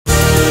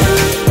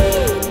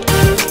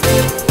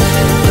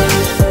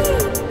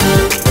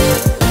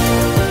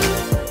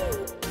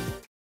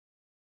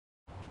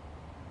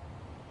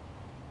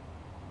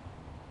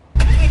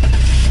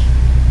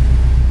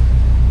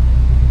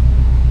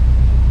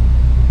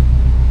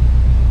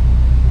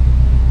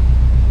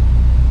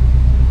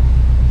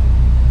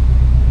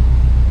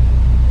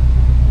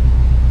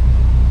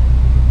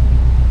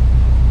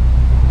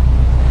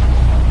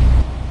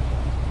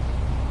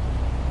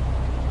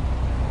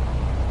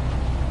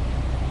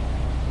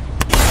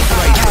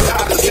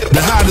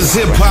is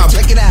hip hop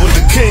with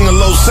the king of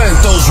Los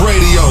Santos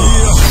radio.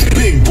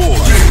 Big boy,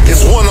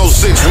 it's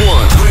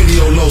 1061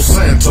 Radio Los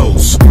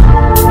Santos.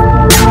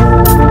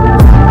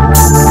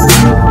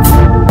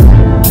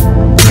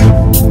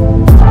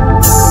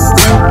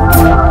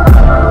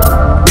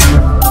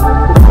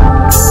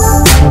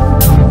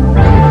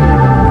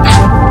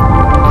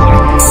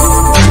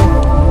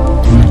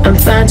 I'm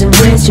finding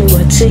ways to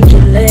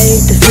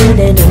articulate the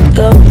feeling I'm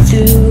going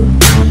through.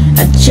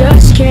 I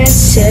just can't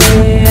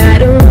say I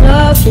don't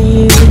love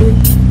you,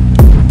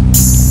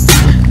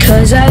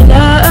 'cause I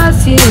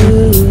love you.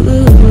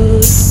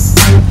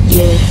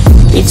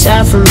 Yeah, it's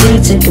hard for me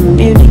to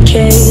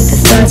communicate the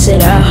thoughts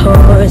that I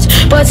hold,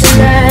 but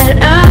tonight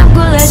I'm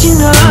gonna let you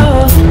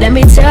know. Let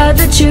me tell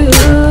the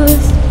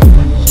truth,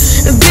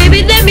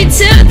 baby, let me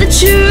tell the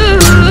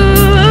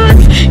truth.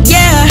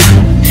 Yeah,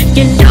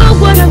 you know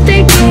what I'm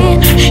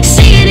thinking,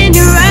 see it in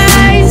your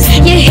eyes.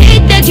 You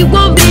hate that you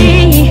want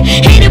me,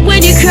 hate it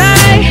when you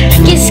cry.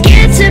 Get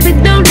scared to be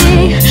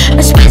lonely,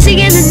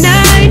 especially in the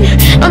night.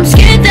 I'm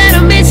scared that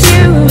I'll miss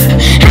you,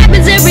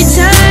 happens every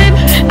time.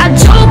 I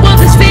don't want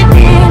this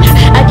feeling,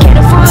 I can't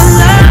afford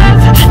love.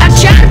 I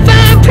try to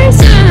find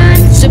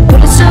prison to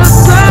put us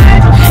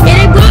apart.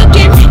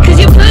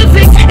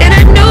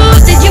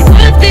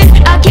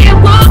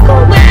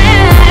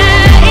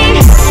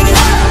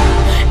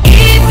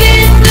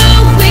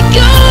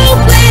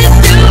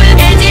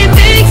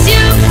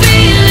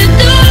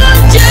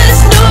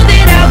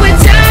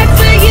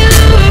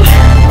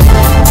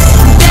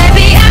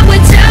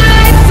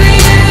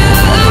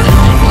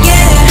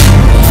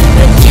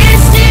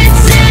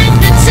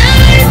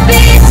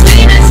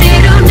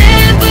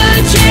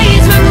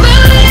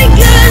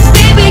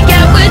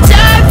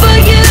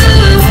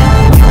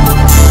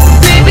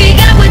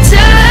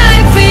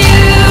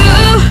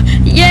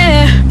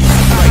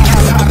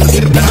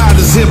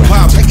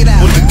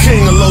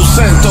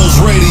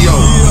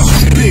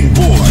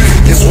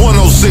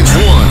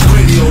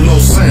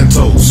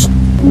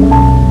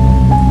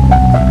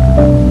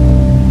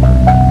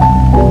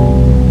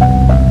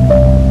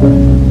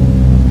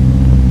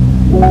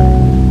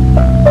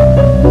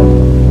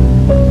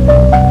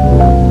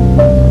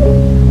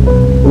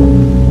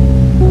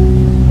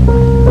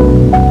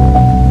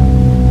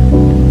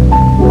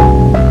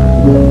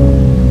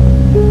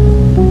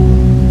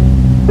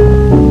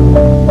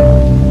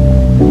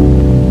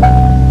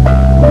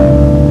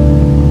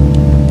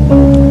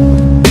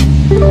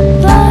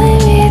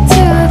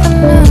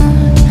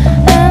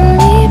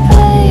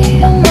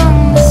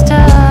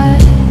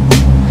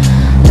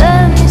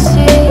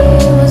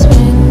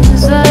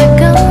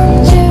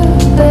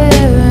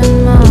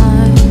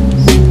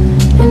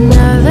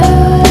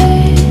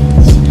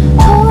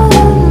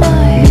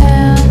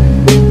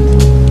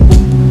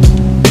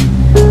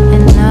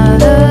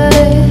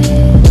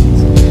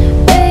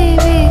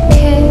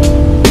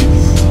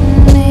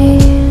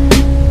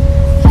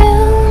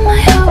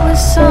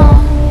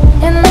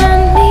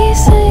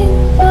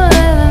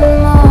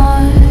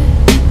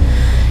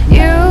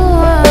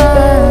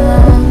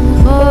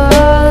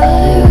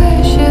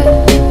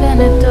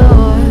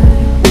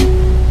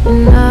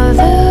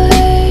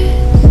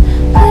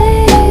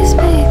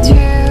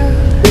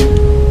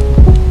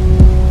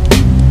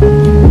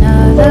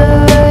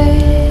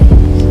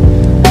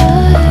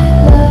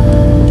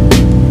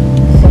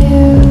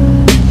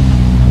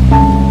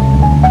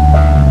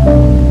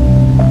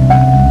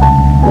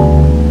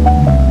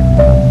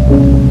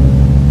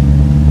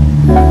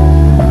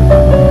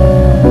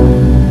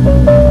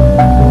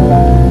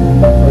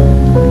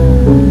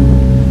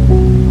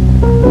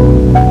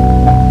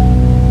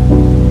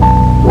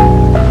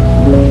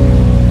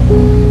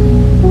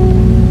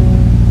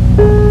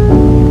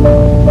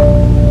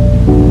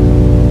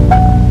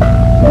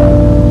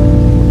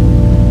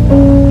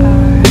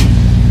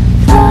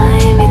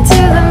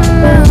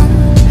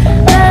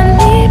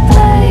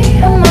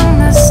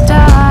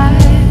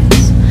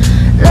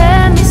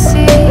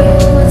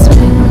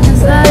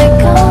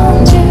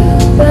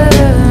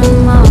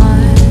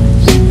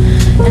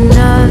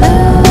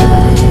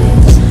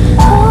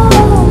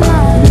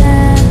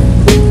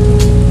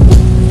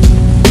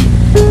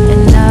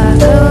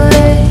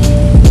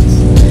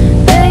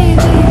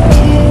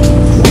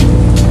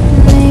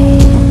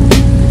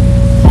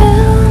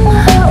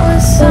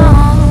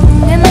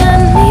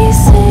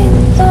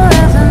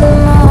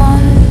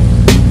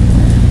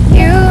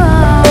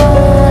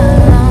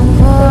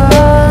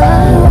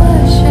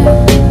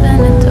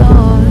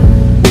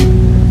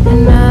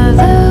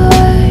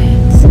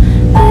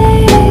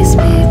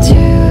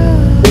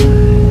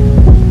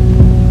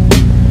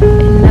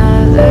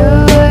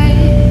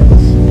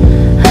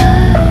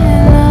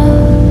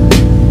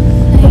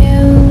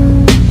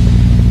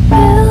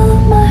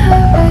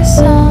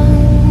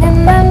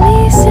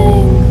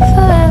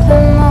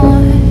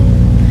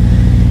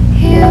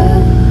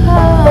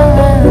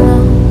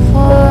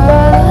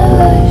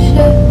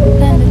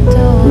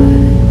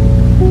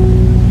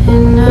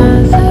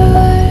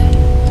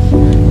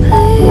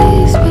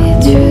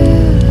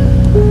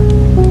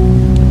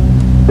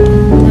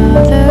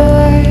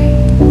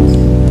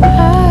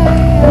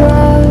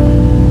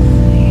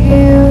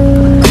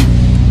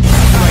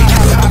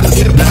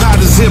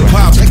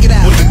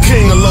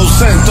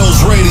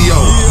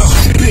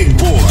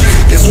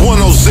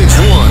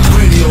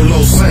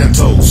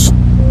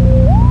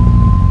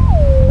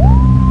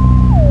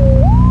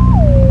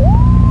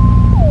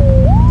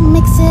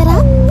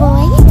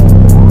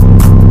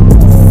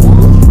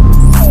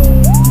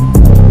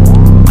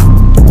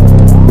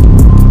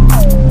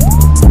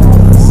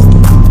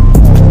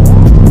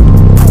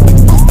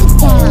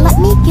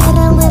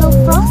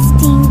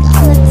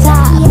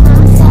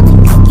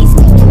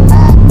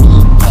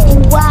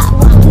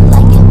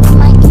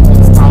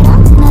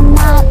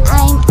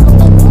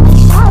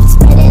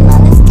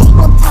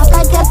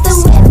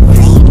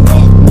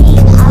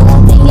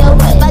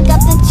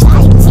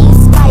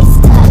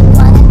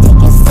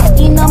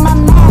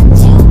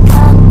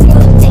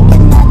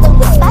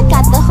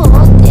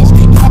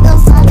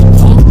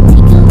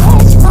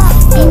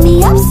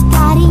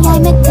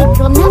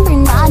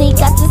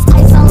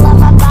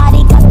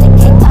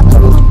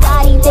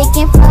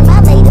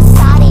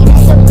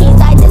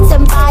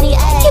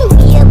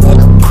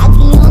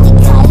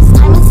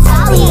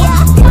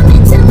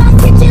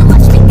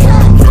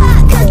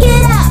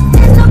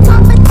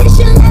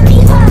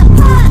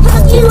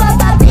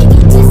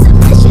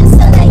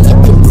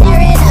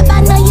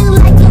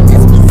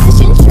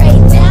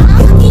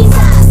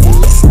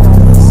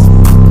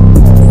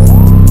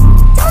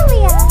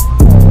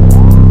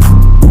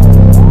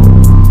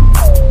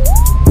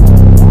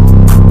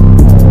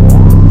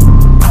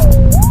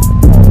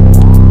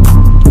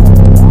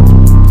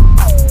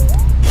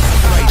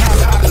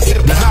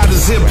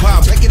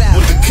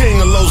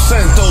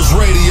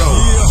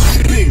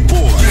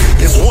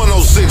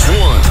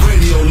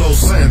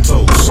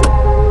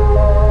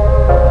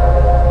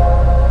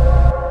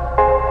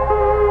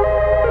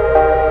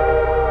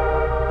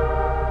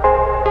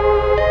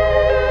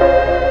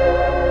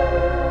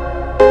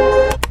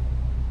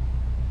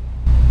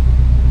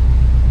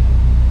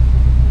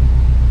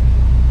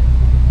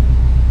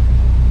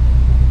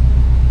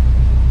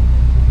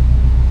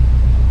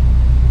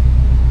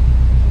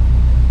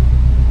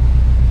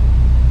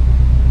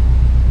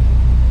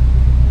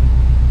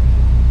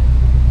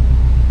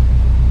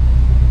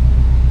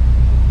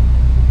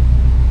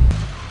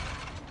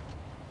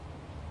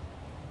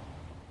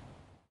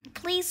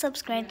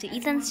 subscribe to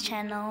Ethan's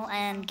channel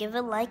and give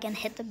a like and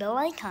hit the bell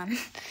icon.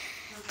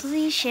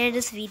 Please share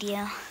this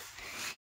video.